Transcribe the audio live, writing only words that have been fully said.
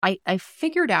I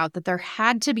figured out that there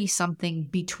had to be something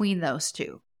between those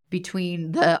two,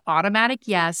 between the automatic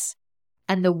yes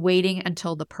and the waiting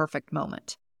until the perfect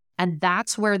moment. And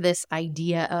that's where this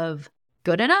idea of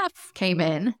good enough came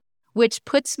in, which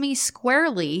puts me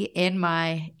squarely in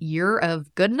my year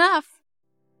of good enough.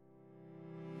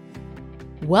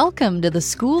 Welcome to the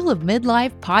School of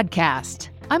Midlife podcast.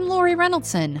 I'm Lori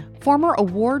Reynoldson, former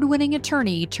award-winning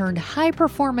attorney turned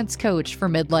high-performance coach for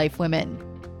midlife women.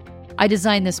 I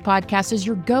designed this podcast as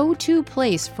your go-to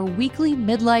place for weekly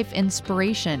midlife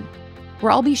inspiration,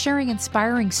 where I'll be sharing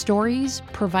inspiring stories,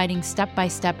 providing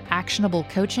step-by-step actionable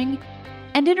coaching,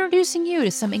 and introducing you to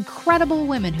some incredible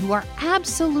women who are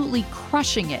absolutely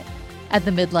crushing it at the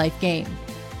midlife game.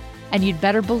 And you'd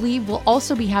better believe we'll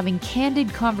also be having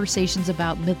candid conversations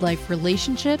about midlife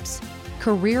relationships,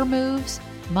 career moves,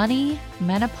 money,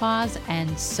 menopause,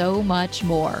 and so much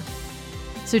more.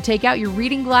 So take out your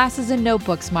reading glasses and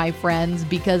notebooks, my friends,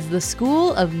 because the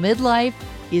School of Midlife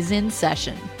is in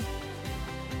session.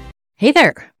 Hey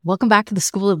there, welcome back to the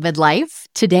School of Midlife.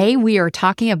 Today we are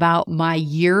talking about my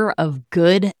year of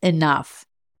good enough.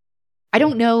 I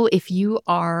don't know if you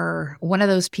are one of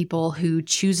those people who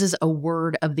chooses a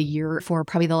word of the year for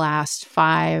probably the last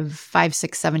 5,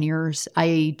 6, 7 years.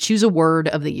 I choose a word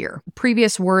of the year.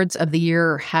 Previous words of the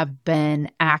year have been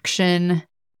action,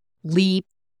 leap,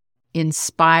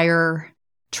 inspire,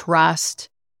 trust.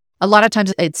 A lot of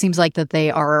times it seems like that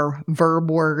they are verb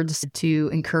words to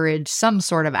encourage some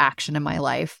sort of action in my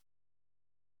life.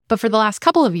 But for the last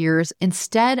couple of years,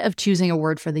 instead of choosing a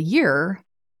word for the year,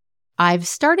 I've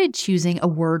started choosing a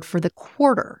word for the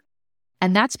quarter.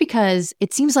 And that's because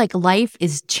it seems like life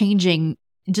is changing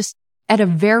just at a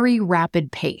very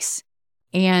rapid pace.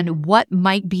 And what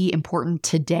might be important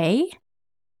today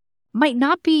might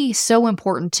not be so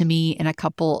important to me in a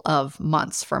couple of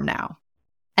months from now.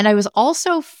 And I was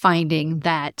also finding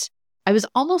that I was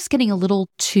almost getting a little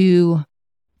too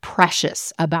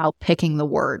precious about picking the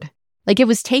word. Like it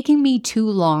was taking me too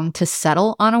long to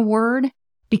settle on a word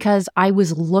because I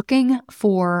was looking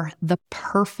for the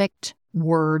perfect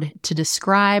word to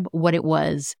describe what it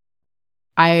was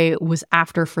I was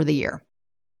after for the year.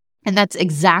 And that's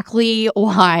exactly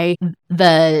why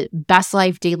the Best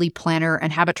Life Daily Planner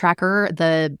and Habit Tracker,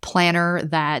 the planner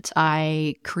that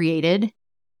I created,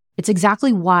 it's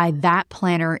exactly why that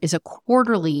planner is a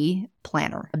quarterly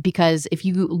planner. Because if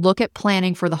you look at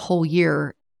planning for the whole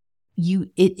year,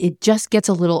 it just gets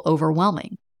a little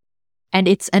overwhelming. And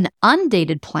it's an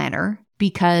undated planner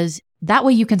because that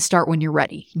way you can start when you're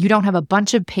ready. You don't have a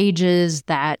bunch of pages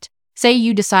that, say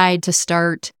you decide to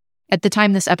start at the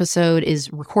time this episode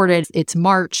is recorded, it's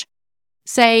March.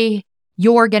 Say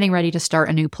you're getting ready to start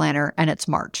a new planner and it's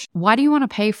March. Why do you want to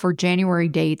pay for January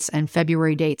dates and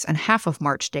February dates and half of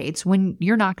March dates when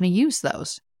you're not going to use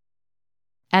those?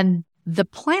 And the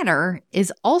planner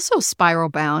is also spiral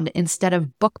bound instead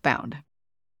of book bound.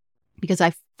 Because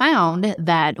I found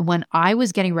that when I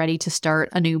was getting ready to start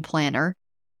a new planner,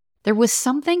 there was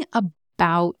something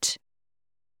about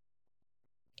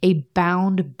a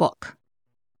bound book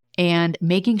and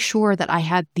making sure that I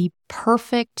had the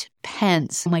perfect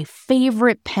pens, my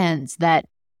favorite pens that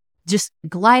just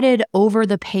glided over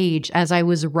the page as I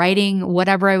was writing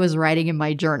whatever I was writing in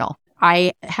my journal.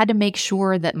 I had to make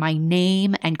sure that my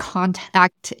name and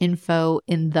contact info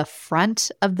in the front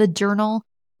of the journal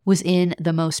was in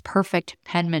the most perfect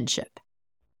penmanship.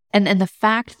 And the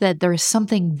fact that there is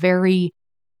something very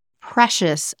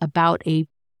precious about a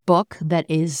book that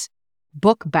is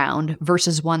book bound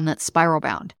versus one that's spiral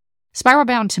bound. Spiral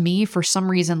bound to me, for some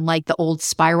reason, like the old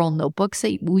spiral notebooks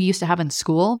that we used to have in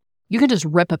school, you can just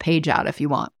rip a page out if you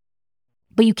want.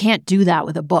 But you can't do that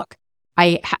with a book.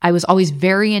 I was always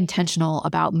very intentional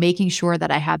about making sure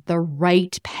that I had the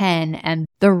right pen and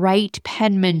the right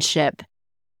penmanship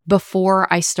before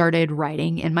I started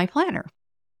writing in my planner.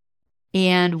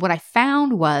 And what I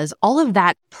found was all of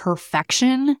that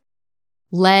perfection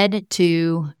led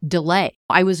to delay.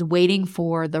 I was waiting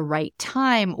for the right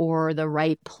time or the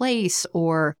right place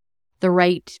or the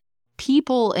right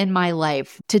people in my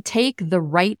life to take the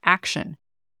right action.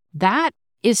 That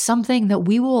is something that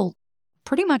we will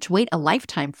pretty much wait a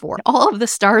lifetime for. All of the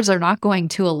stars are not going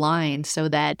to align so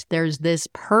that there's this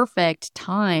perfect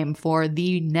time for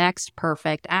the next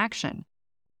perfect action.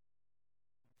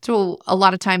 So a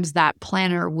lot of times that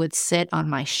planner would sit on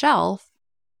my shelf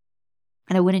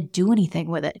and I wouldn't do anything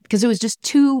with it because it was just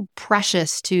too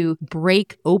precious to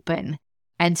break open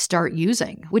and start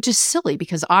using, which is silly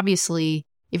because obviously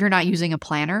if you're not using a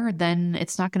planner, then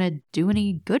it's not going to do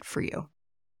any good for you.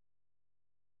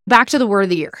 Back to the word of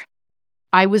the year.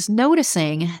 I was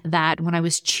noticing that when I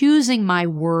was choosing my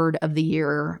word of the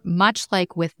year, much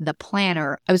like with the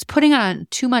planner, I was putting it on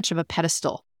too much of a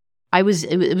pedestal. It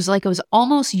was like I was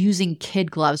almost using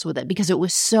kid gloves with it because it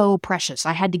was so precious.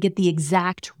 I had to get the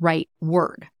exact right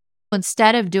word.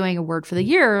 Instead of doing a word for the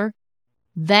year,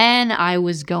 then I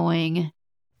was going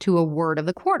to a word of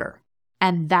the quarter,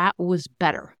 and that was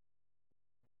better.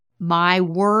 My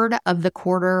word of the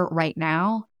quarter right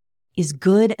now is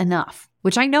good enough,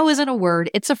 which I know isn't a word,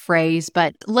 it's a phrase,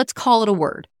 but let's call it a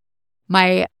word.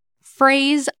 My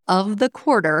phrase of the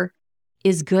quarter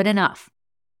is good enough.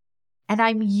 And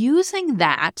I'm using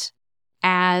that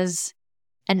as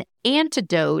an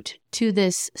antidote to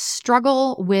this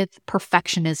struggle with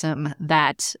perfectionism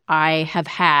that I have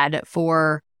had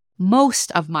for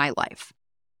most of my life.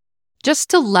 Just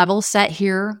to level set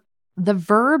here, the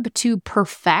verb to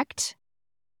perfect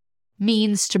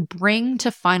means to bring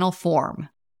to final form,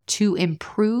 to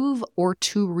improve, or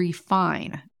to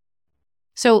refine.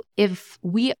 So if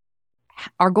we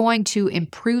are going to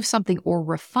improve something or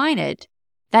refine it,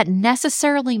 that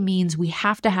necessarily means we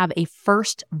have to have a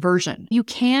first version. You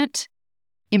can't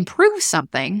improve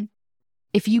something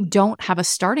if you don't have a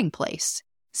starting place.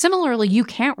 Similarly, you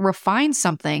can't refine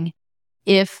something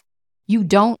if you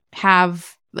don't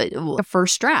have a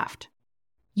first draft.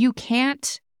 You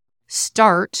can't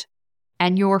start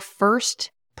and your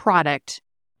first product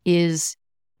is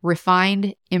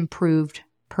refined, improved,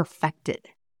 perfected.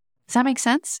 Does that make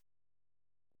sense?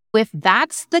 If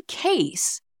that's the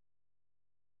case,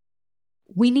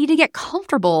 we need to get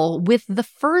comfortable with the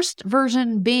first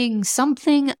version being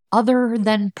something other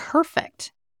than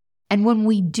perfect. And when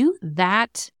we do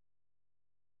that,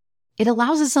 it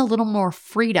allows us a little more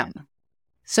freedom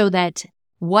so that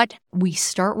what we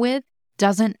start with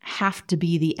doesn't have to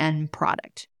be the end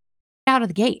product. Out of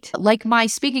the gate, like my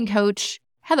speaking coach,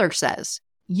 Heather, says,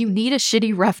 you need a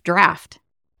shitty rough draft.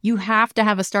 You have to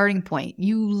have a starting point.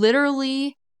 You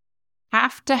literally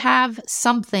have to have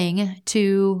something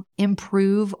to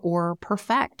improve or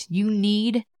perfect. You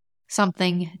need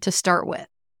something to start with.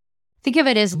 Think of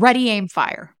it as ready, aim,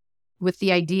 fire, with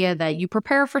the idea that you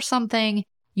prepare for something,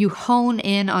 you hone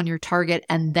in on your target,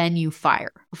 and then you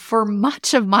fire. For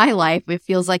much of my life, it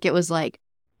feels like it was like,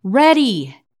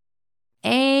 ready,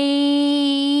 aim,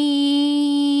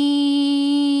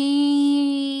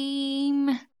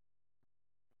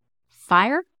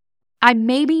 fire. I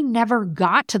maybe never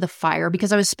got to the fire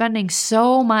because I was spending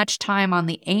so much time on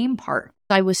the aim part.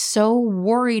 I was so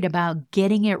worried about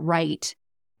getting it right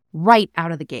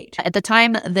out of the gate. At the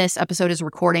time this episode is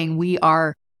recording, we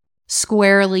are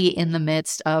squarely in the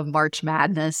midst of March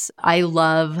Madness. I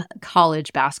love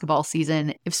college basketball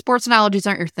season. If sports analogies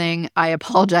aren't your thing, I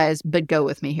apologize, but go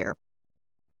with me here.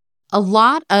 A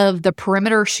lot of the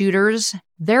perimeter shooters,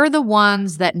 they're the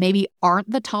ones that maybe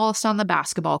aren't the tallest on the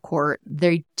basketball court.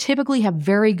 They typically have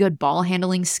very good ball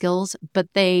handling skills, but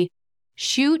they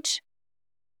shoot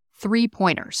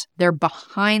three-pointers. They're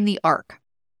behind the arc.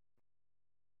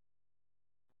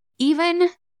 Even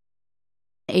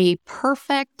a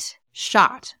perfect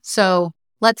shot. So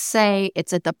let's say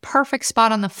it's at the perfect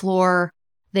spot on the floor.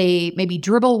 They maybe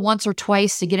dribble once or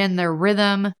twice to get in their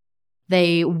rhythm.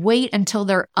 They wait until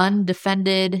they're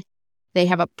undefended. They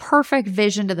have a perfect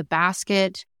vision to the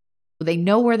basket. They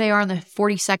know where they are in the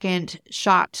 40-second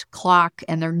shot clock,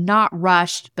 and they're not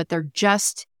rushed, but the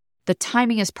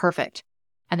timing is perfect.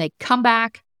 And they come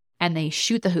back and they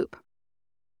shoot the hoop.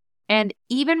 And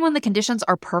even when the conditions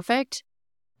are perfect,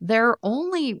 they're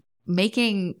only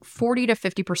making 40 to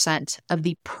 50% of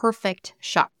the perfect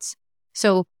shots.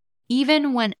 So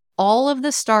even when all of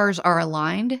the stars are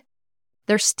aligned,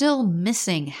 they're still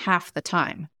missing half the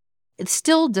time. It's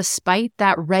still, despite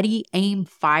that ready, aim,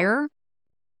 fire,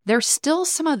 there's still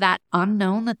some of that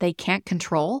unknown that they can't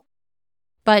control.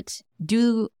 But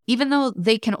even though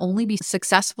they can only be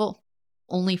successful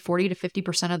only 40 to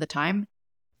 50% of the time,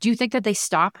 do you think that they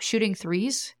stop shooting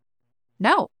threes?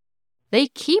 No, they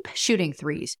keep shooting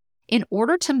threes. In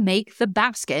order to make the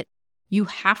basket, you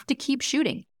have to keep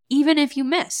shooting. Even if you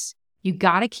miss, you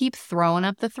got to keep throwing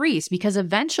up the threes because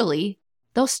eventually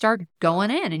they'll start going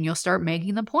in and you'll start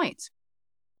making the points.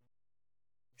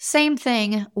 Same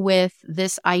thing with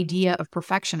this idea of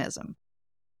perfectionism.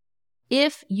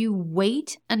 If you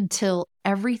wait until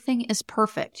everything is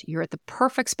perfect, you're at the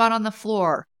perfect spot on the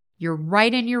floor, you're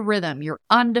right in your rhythm, you're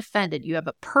undefended, you have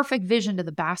a perfect vision to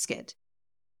the basket,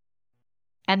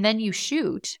 and then you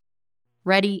shoot,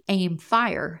 ready, aim,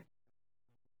 fire,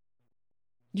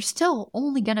 you're still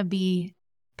only going to be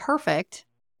perfect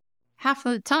half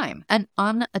of the time, an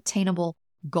unattainable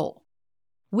goal.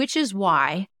 Which is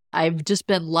why I've just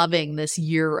been loving this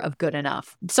year of good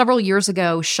enough. Several years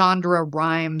ago, Shonda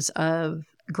Rhimes of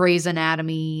Grey's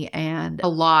Anatomy and a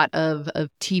lot of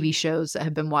TV shows that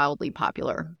have been wildly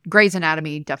popular. Grey's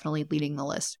Anatomy definitely leading the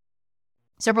list.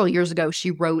 Several years ago,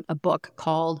 she wrote a book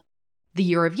called The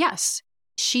Year of Yes.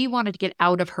 She wanted to get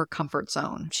out of her comfort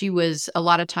zone. She was a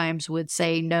lot of times would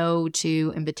say no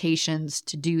to invitations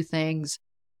to do things.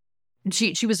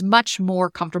 She was much more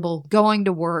comfortable going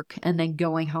to work and then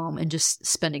going home and just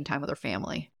spending time with her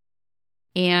family.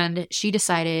 And she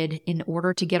decided, in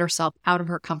order to get herself out of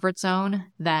her comfort zone,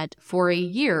 that for a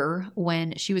year,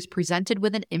 when she was presented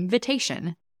with an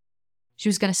invitation, she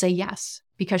was going to say yes,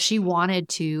 because she wanted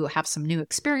to have some new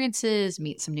experiences,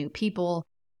 meet some new people,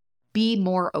 be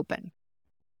more open.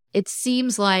 It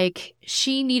seems like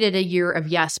she needed a year of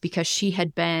yes because she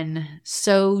had been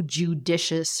so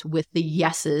judicious with the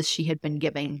yeses she had been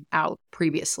giving out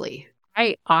previously.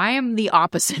 I am the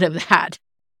opposite of that.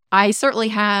 I certainly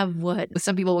have what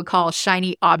some people would call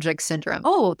shiny object syndrome.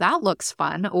 Oh, that looks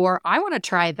fun. Or I want to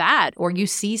try that. Or you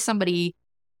see somebody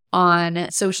on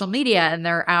social media and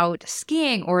they're out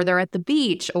skiing or they're at the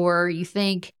beach, or you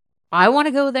think, I want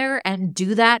to go there and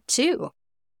do that too.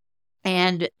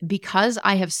 And because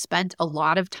I have spent a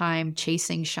lot of time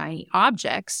chasing shiny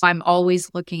objects, I'm always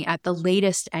looking at the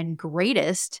latest and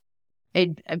greatest.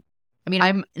 I'm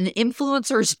an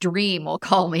influencer's dream, we'll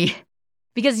call me,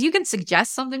 because you can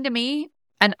suggest something to me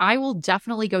and I will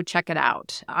definitely go check it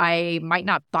out. I might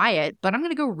not buy it, but I'm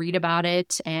going to go read about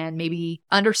it and maybe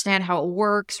understand how it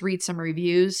works, read some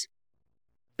reviews.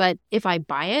 But if I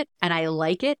buy it and I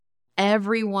like it,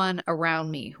 everyone around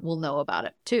me will know about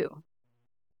it too.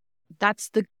 That's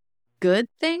the good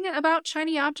thing about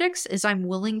shiny objects, is I'm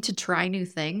willing to try new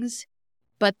things.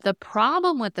 But the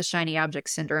problem with the shiny object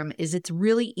syndrome is it's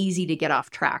really easy to get off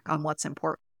track on what's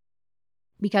important.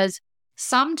 Because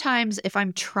sometimes if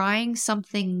I'm trying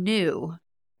something new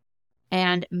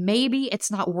and maybe it's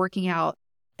not working out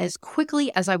as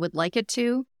quickly as I would like it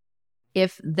to,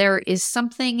 if there is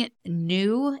something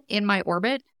new in my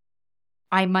orbit,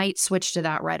 I might switch to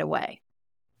that right away.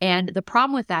 And the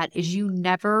problem with that is you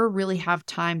never really have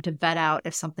time to vet out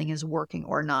if something is working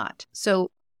or not. So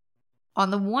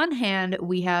on the one hand,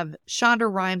 we have Shonda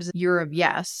Rhimes' Year of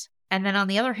Yes. And then on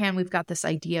the other hand, we've got this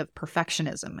idea of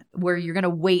perfectionism where you're going to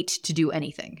wait to do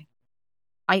anything.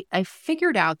 I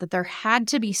figured out that there had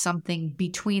to be something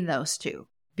between those two,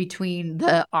 between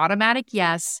the automatic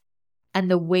yes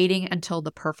and the waiting until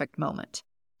the perfect moment.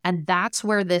 And that's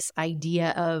where this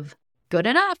idea of good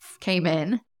enough came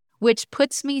in, which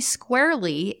puts me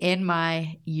squarely in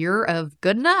my year of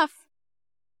good enough.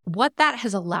 What that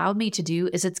has allowed me to do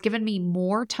is it's given me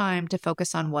more time to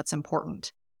focus on what's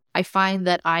important. I find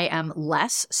that I am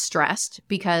less stressed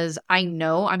because I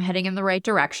know I'm heading in the right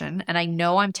direction and I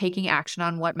know I'm taking action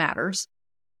on what matters.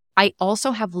 I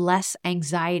also have less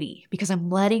anxiety because I'm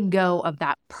letting go of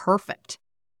that perfect.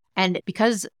 And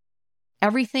because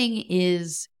everything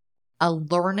is a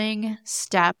learning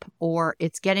step, or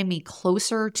it's getting me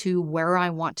closer to where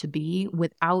I want to be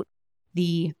without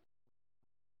the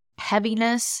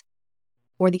heaviness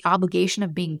or the obligation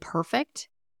of being perfect,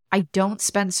 I don't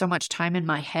spend so much time in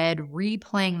my head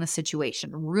replaying the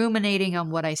situation, ruminating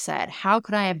on what I said. How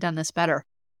could I have done this better?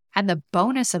 And the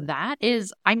bonus of that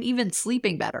is I'm even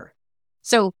sleeping better.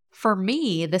 So for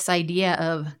me, this idea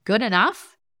of good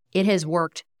enough, it has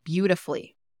worked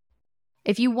beautifully.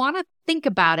 If you want to think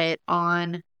about it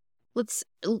let's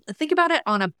think about it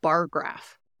on a bar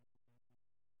graph.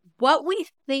 What we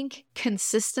think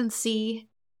consistency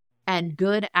and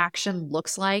good action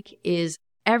looks like is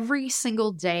every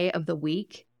single day of the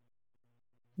week,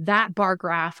 that bar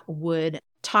graph would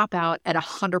top out at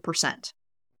 100%.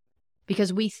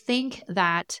 Because we think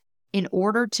that in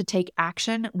order to take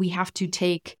action, we have to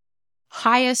take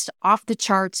highest off the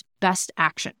charts best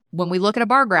action. When we look at a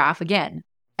bar graph, again,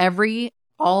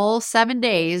 all 7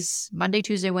 days, Monday,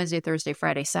 Tuesday, Wednesday, Thursday,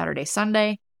 Friday, Saturday,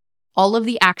 Sunday, all of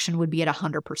the action would be at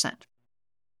 100%.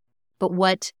 But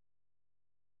what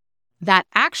that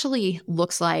actually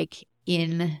looks like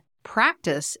in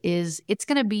practice is it's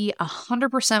going to be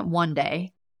 100% one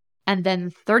day, and then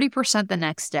 30% the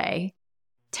next day,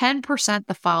 10%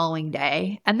 the following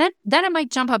day, and then it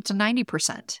might jump up to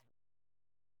 90%.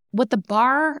 What the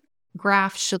bar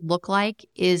graph should look like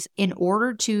is, in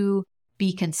order to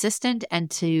be consistent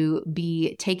and to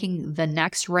be taking the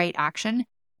next right action,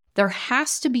 there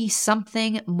has to be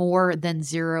something more than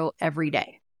 0 every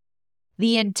day.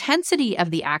 The intensity of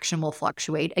the action will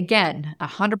fluctuate. Again,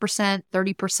 100%,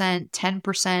 30%,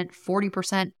 10%,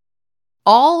 40%,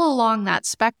 all along that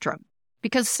spectrum.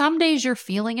 Because some days you're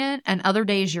feeling it and other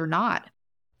days you're not.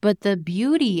 But the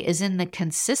beauty is in the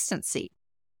consistency.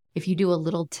 If you do a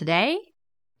little today,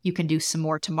 you can do some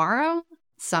more tomorrow,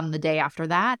 some the day after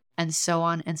that, and so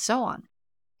on and so on.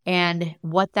 And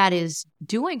what that is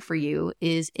doing for you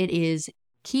is it is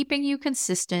keeping you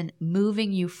consistent,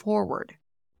 moving you forward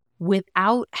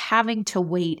without having to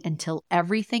wait until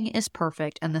everything is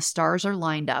perfect and the stars are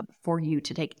lined up for you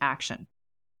to take action.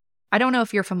 I don't know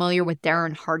if you're familiar with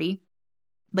Darren Hardy,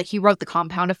 but he wrote The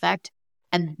Compound Effect.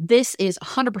 And this is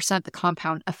 100% the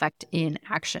compound effect in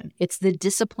action. It's the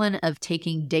discipline of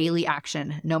taking daily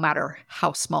action, no matter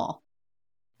how small.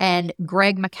 And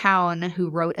Greg McKeown, who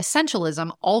wrote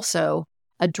Essentialism, also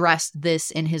addressed this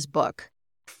in his book,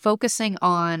 focusing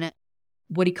on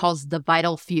what he calls the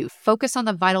vital few. Focus on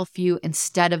the vital few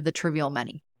instead of the trivial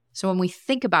many. So when we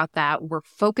think about that, we're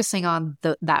focusing on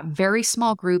that very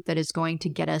small group that is going to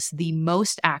get us the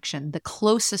most action, the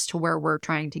closest to where we're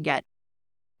trying to get.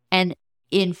 And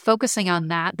in focusing on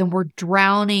that, then we're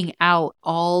drowning out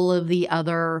all of the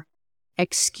other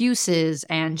excuses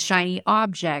and shiny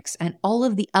objects and all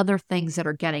of the other things that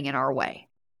are getting in our way.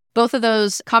 Both of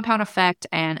those, Compound Effect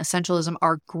and Essentialism,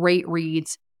 are great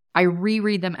reads. I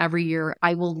reread them every year.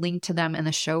 I will link to them in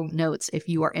the show notes if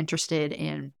you are interested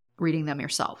in reading them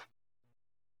yourself.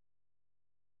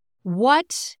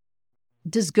 What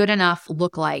does good enough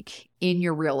look like in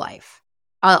your real life?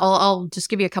 I'll just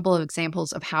give you a couple of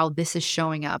examples of how this is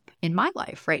showing up in my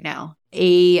life right now.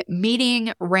 A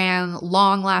meeting ran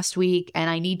long last week, and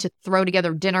I need to throw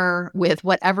together dinner with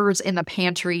whatever's in the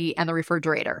pantry and the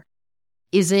refrigerator.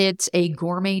 Is it a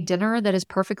gourmet dinner that is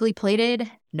perfectly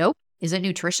plated? Nope. Is it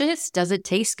nutritious? Does it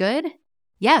taste good?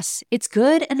 Yes, it's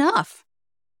good enough.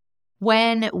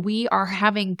 When we are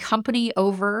having company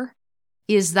over,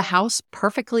 is the house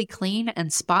perfectly clean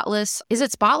and spotless? Is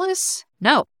it spotless?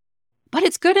 No. But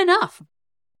it's good enough.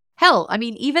 Hell, I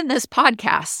mean, even this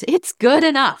podcast, it's good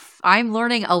enough. I'm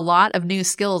learning a lot of new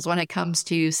skills when it comes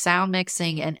to sound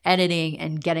mixing and editing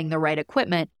and getting the right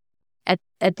equipment.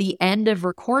 At the end of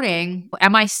recording,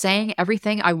 am I saying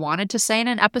everything I wanted to say in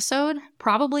an episode?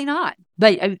 Probably not.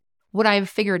 But what I've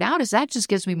figured out is that just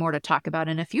gives me more to talk about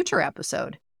in a future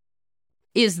episode.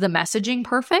 Is the messaging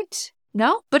perfect?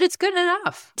 No, but it's good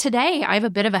enough. Today, I have a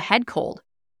bit of a head cold.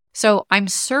 So I'm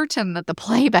certain that the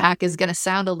playback is going to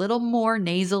sound a little more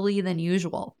nasally than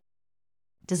usual.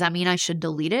 Does that mean I should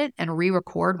delete it and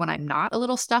re-record when I'm not a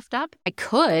little stuffed up? I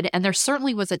could, and there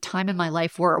certainly was a time in my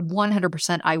life where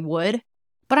 100% I would,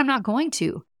 but I'm not going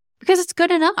to because it's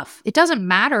good enough. It doesn't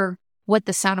matter what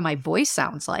the sound of my voice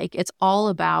sounds like. It's all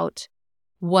about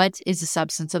what is the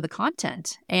substance of the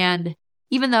content. And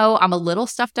even though I'm a little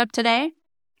stuffed up today,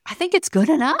 I think it's good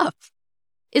enough.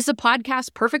 Is the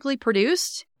podcast perfectly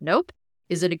produced? Nope.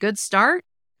 Is it a good start?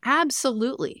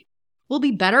 Absolutely. Will it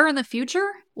be better in the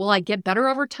future? Will I get better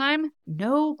over time?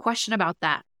 No question about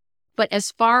that. But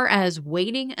as far as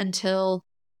waiting until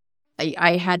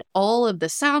I had all of the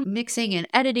sound mixing and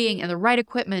editing and the right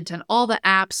equipment and all the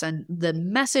apps and the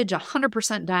message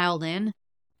 100% dialed in,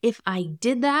 if I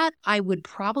did that, I would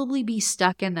probably be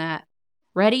stuck in that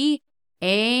ready,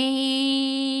 aim,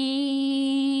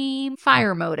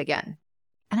 fire mode again.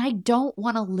 And I don't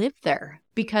want to live there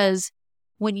because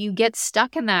when you get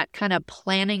stuck in that kind of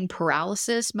planning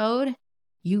paralysis mode,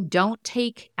 you don't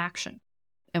take action.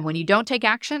 And when you don't take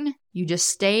action, you just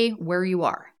stay where you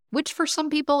are, which for some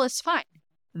people is fine.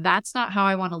 That's not how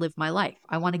I want to live my life.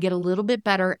 I want to get a little bit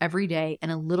better every day and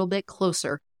a little bit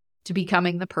closer to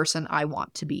becoming the person I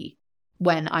want to be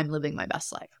when I'm living my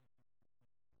best life.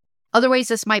 Other ways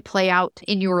this might play out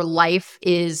in your life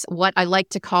is what I like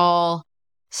to call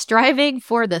striving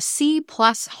for the C+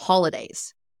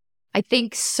 holidays. I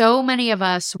think so many of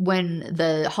us, when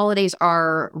the holidays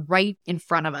are right in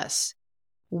front of us,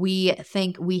 we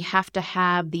think we have to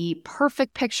have the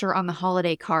perfect picture on the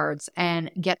holiday cards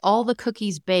and get all the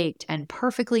cookies baked and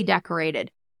perfectly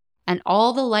decorated. And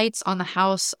all the lights on the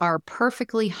house are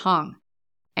perfectly hung.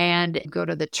 And go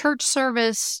to the church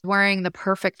service wearing the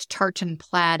perfect tartan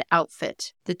plaid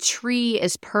outfit. The tree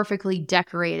is perfectly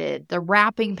decorated. The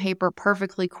wrapping paper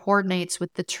perfectly coordinates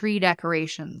with the tree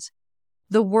decorations.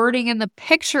 The wording and the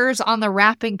pictures on the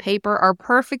wrapping paper are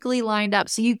perfectly lined up,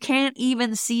 so you can't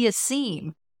even see a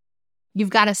seam. You've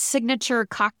got a signature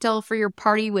cocktail for your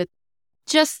party with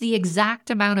just the exact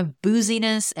amount of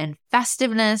booziness and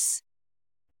festiveness.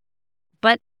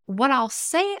 But what I'll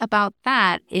say about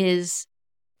that is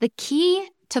the key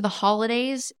to the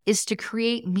holidays is to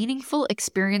create meaningful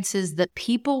experiences that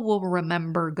people will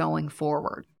remember going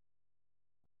forward.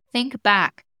 Think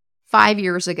back 5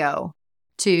 years ago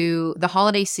to the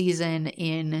holiday season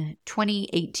in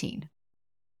 2018.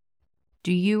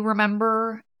 Do you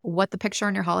remember what the picture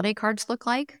on your holiday cards look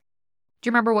like? Do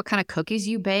you remember what kind of cookies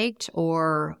you baked,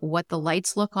 or what the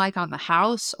lights look like on the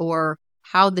house, or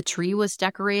how the tree was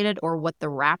decorated, or what the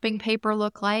wrapping paper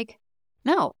looked like?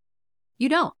 No, you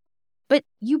don't. But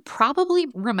you probably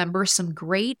remember some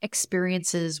great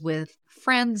experiences with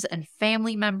friends and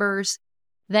family members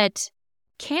that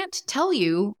can't tell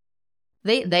you.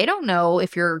 They don't know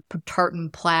if your tartan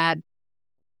plaid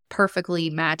perfectly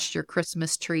matched your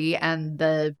Christmas tree and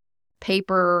the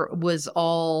paper was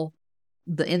all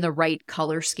in the right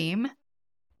color scheme.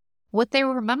 What they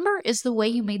remember is the way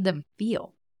you made them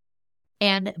feel.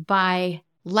 And by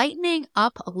lightening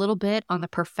up a little bit on the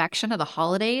perfection of the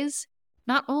holidays,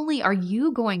 not only are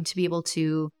you going to be able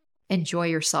to enjoy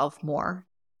yourself more,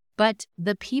 but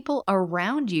the people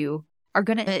around you are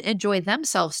going to enjoy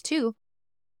themselves too,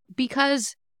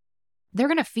 because they're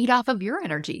going to feed off of your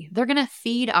energy. They're going to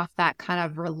feed off that kind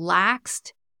of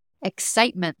relaxed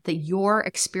excitement that you're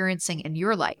experiencing in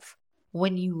your life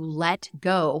when you let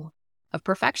go of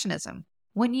perfectionism,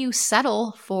 when you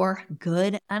settle for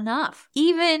good enough.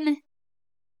 Even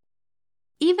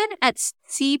at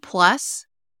C+,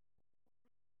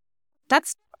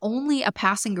 that's only a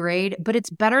passing grade, but it's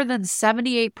better than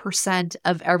 78%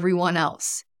 of everyone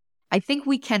else. I think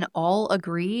we can all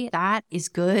agree that is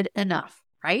good enough,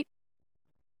 right?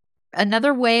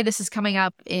 Another way this is coming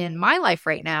up in my life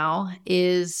right now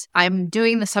is I'm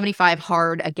doing the 75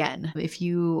 hard again. If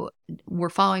you were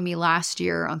following me last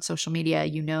year on social media,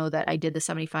 you know that I did the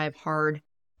 75 hard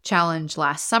challenge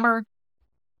last summer.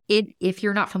 If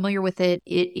you're not familiar with it,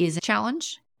 it is a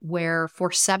challenge where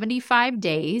for 75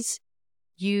 days,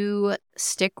 you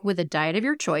stick with a diet of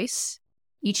your choice.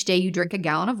 Each day you drink a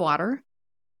gallon of water.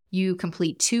 You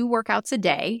complete 2 workouts a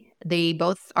day. They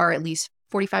both are at least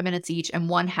 45 minutes each, and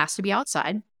one has to be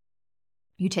outside.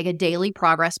 You take a daily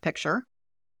progress picture,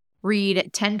 read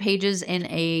 10 pages in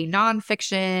a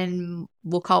nonfiction,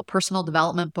 we'll call it personal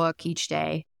development book each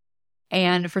day.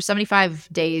 And for 75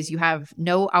 days, you have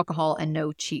no alcohol and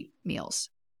no cheat meals.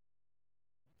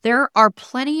 There are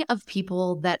plenty of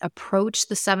people that approach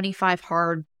the 75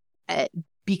 hard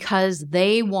because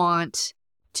they want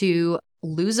to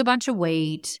lose a bunch of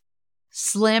weight,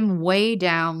 slim way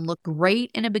down, look great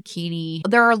in a bikini.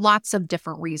 There are lots of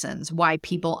different reasons why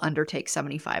people undertake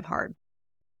 75 hard.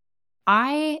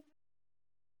 I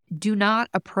do not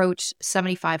approach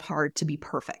 75 hard to be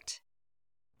perfect.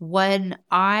 When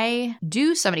I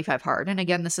do 75 hard, and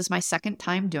again, this is my second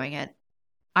time doing it,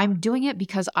 I'm doing it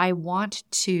because I want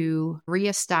to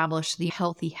reestablish the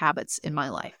healthy habits in my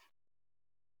life.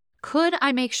 Could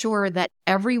I make sure that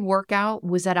every workout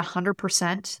was at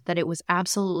 100%, that it was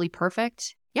absolutely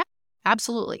perfect? Yeah,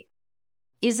 absolutely.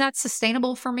 Is that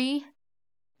sustainable for me?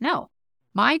 No.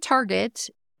 My target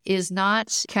is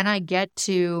not, can I get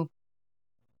to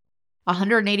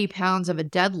 180 pounds of a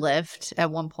deadlift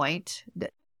at one point?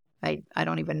 I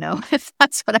don't even know if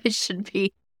that's what I should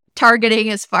be targeting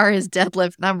as far as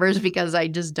deadlift numbers, because I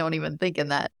just don't even think in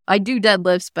that. I do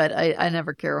deadlifts, but I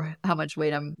never care how much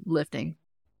weight I'm lifting.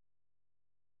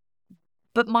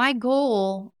 But my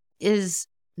goal is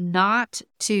not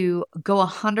to go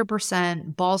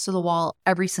 100% balls to the wall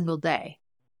every single day.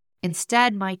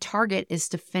 Instead, my target is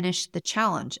to finish the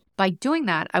challenge. By doing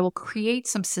that, I will create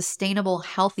some sustainable,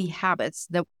 healthy habits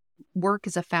that work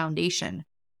as a foundation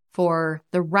for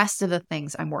the rest of the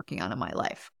things I'm working on in my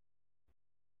life.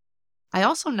 I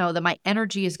also know that my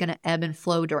energy is going to ebb and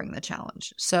flow during the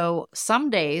challenge. So some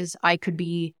days I could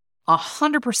be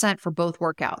 100% for both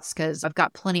workouts because I've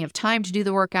got plenty of time to do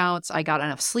the workouts. I got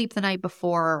enough sleep the night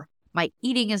before. My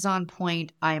eating is on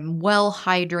point. I'm well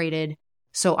hydrated.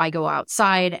 So I go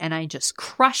outside and I just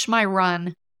crush my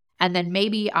run. And then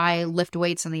maybe I lift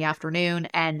weights in the afternoon,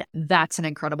 and that's an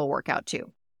incredible workout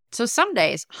too. So some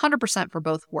days, 100% for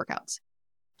both workouts.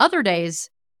 Other days,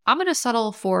 I'm going to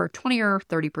settle for 20 or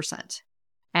 30%.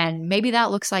 And maybe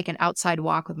that looks like an outside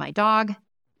walk with my dog.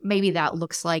 Maybe that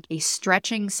looks like a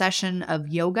stretching session of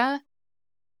yoga.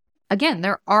 Again,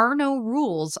 there are no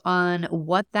rules on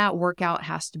what that workout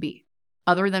has to be,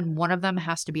 other than one of them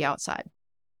has to be outside.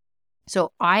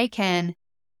 So I can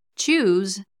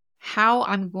choose how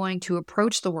I'm going to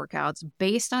approach the workouts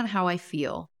based on how I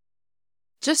feel,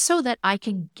 just so that I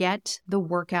can get the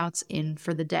workouts in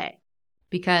for the day.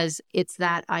 Because it's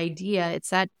that idea, it's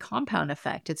that compound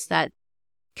effect, it's that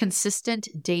consistent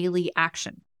daily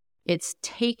action. It's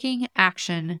taking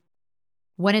action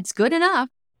when it's good enough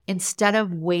instead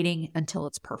of waiting until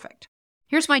it's perfect.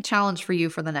 Here's my challenge for you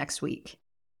for the next week.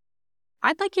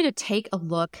 I'd like you to take a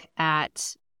look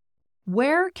at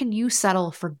where can you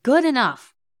settle for good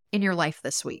enough in your life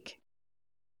this week?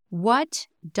 What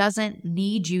doesn't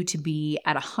need you to be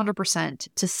at 100%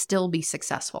 to still be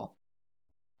successful?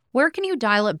 Where can you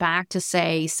dial it back to,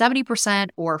 say,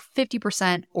 70% or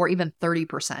 50% or even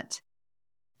 30%?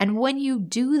 And when you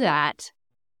do that,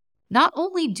 not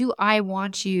only do I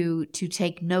want you to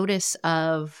take notice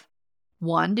of,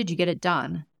 1, did you get it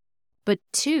done? But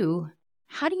 2,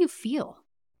 how do you feel?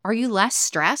 Are you less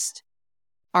stressed?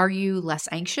 Are you less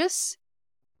anxious?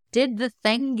 Did the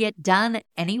thing get done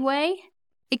anyway?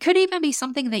 It could even be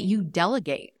something that you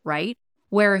delegate, right?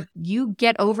 Where you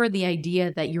get over the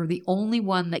idea that you're the only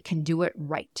one that can do it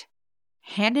right.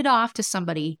 Hand it off to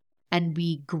somebody and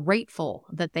be grateful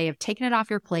that they have taken it off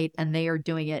your plate and they are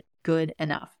doing it good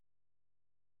enough.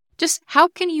 Just how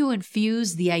can you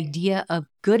infuse the idea of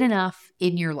good enough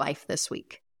in your life this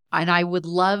week? And I would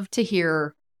love to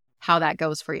hear how that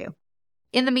goes for you.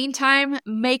 In the meantime,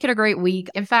 make it a great week.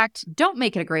 In fact, don't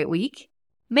make it a great week.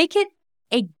 Make it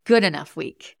a good enough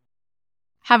week.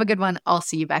 Have a good one. I'll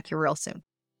see you back here real soon.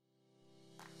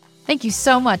 Thank you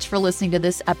so much for listening to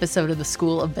this episode of the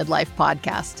School of Midlife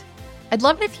podcast. I'd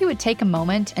love it if you would take a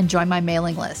moment and join my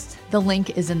mailing list. The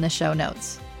link is in the show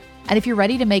notes. And if you're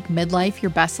ready to make midlife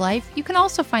your best life, you can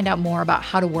also find out more about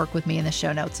how to work with me in the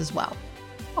show notes as well.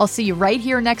 I'll see you right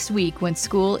here next week when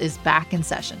school is back in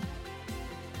session.